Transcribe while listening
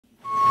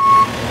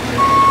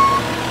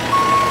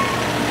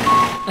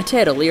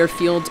At Errol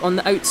Airfield, on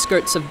the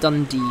outskirts of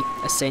Dundee,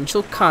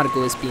 essential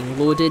cargo is being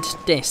loaded,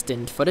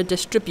 destined for a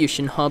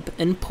distribution hub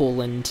in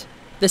Poland.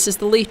 This is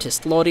the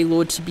latest lorry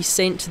load to be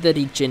sent to the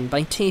region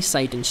by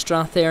Tayside and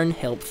Strathearn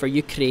Help for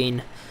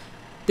Ukraine.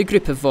 The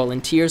group of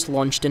volunteers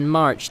launched in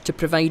March to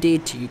provide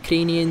aid to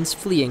Ukrainians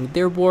fleeing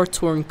their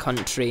war-torn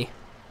country.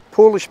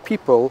 Polish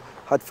people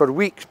had for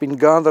weeks been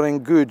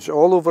gathering goods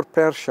all over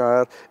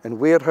Perthshire in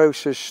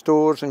warehouses,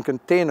 stores and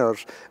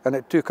containers, and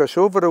it took us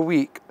over a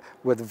week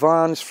with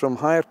vans from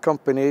hire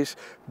companies,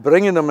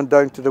 bringing them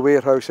down to the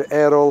warehouse at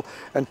Errol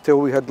until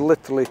we had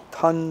literally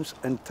tons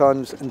and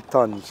tons and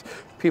tons.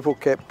 People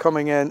kept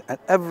coming in, and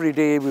every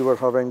day we were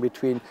having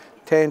between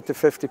 10 to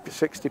 50,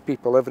 60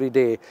 people every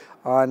day.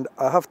 And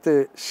I have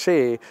to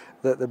say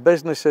that the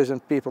businesses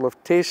and people of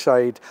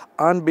Tayside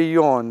and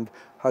beyond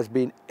has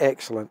been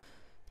excellent.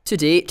 To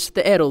date,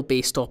 the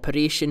Errol-based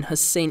operation has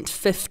sent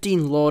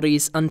 15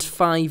 lorries and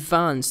 5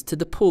 vans to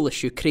the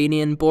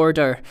Polish-Ukrainian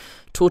border,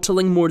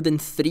 totalling more than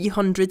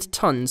 300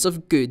 tonnes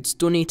of goods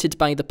donated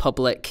by the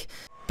public.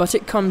 But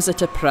it comes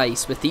at a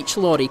price, with each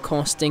lorry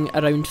costing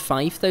around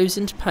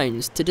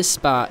 £5,000 to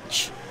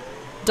dispatch.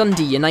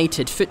 Dundee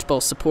United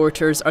football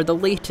supporters are the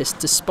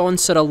latest to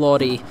sponsor a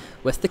lorry,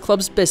 with the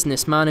club's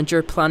business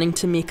manager planning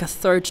to make a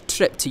third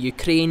trip to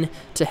Ukraine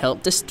to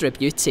help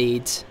distribute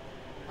aid.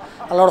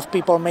 A lot of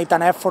people made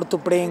an effort to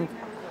bring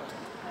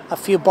a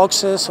few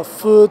boxes of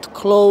food,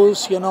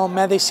 clothes,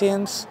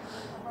 medicines.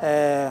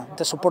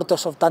 The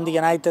supporters of Dundee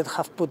United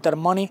have put their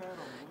money,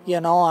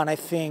 and I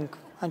think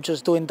I'm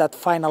just doing that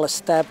final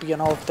step,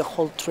 of the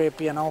whole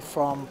trip,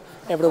 from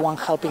everyone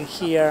helping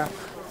here.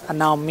 And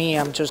now me,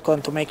 I'm just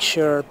going to make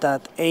sure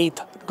that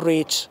aid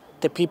reaches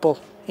the people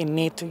in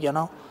need,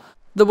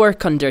 The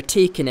work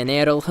undertaken in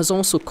Errol has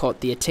also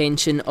caught the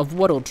attention of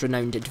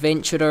world-renowned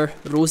adventurer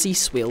Rosie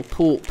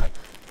Swale-Pope.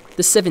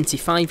 The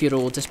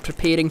 75-year-old is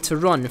preparing to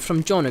run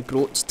from John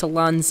O'Groats to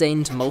Land's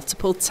End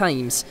multiple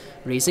times,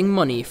 raising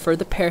money for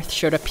the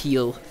Perthshire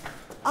appeal.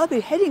 I'll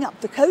be heading up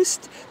the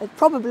coast,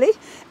 probably,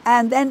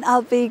 and then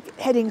I'll be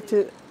heading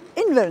to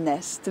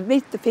Inverness to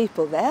meet the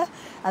people there,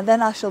 and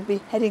then I shall be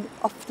heading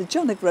off to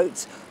John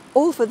O'Groats,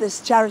 all for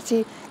this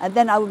charity, and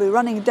then I will be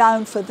running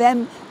down for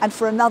them and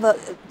for another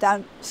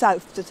down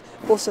south that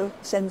also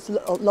sends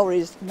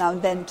lorries now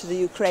and then to the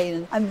Ukraine.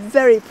 And I'm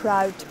very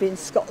proud to be in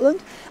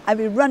Scotland. I'll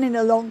be running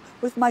along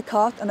with my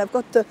cart, and I've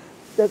got the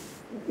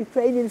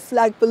Ukrainian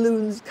flag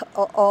balloons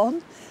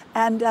on,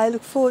 and I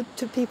look forward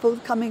to people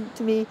coming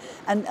to me,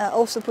 and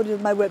also put it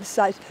on my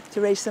website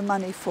to raise some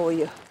money for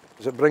you.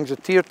 It brings a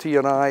tear to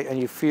your eye, and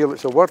you feel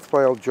it's a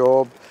worthwhile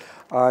job.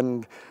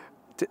 And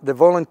the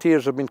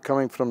volunteers have been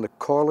coming from the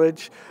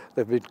college,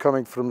 they've been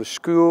coming from the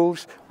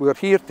schools. We're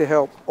here to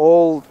help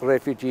all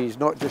refugees,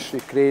 not just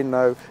Ukraine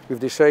now. We've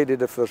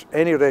decided if there's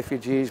any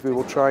refugees, we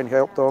will try and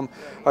help them.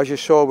 As you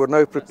saw, we're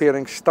now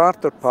preparing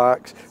starter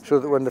packs so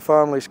that when the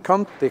families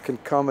come, they can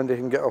come and they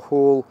can get a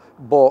whole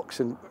box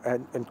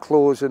and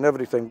clothes and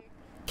everything.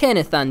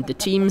 Kenneth and the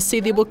team say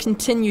they will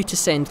continue to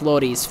send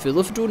lorries full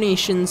of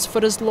donations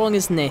for as long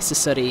as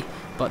necessary,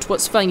 but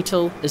what's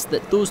vital is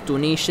that those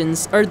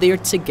donations are there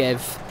to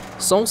give.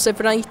 Saul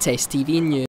Sievwright, STV News.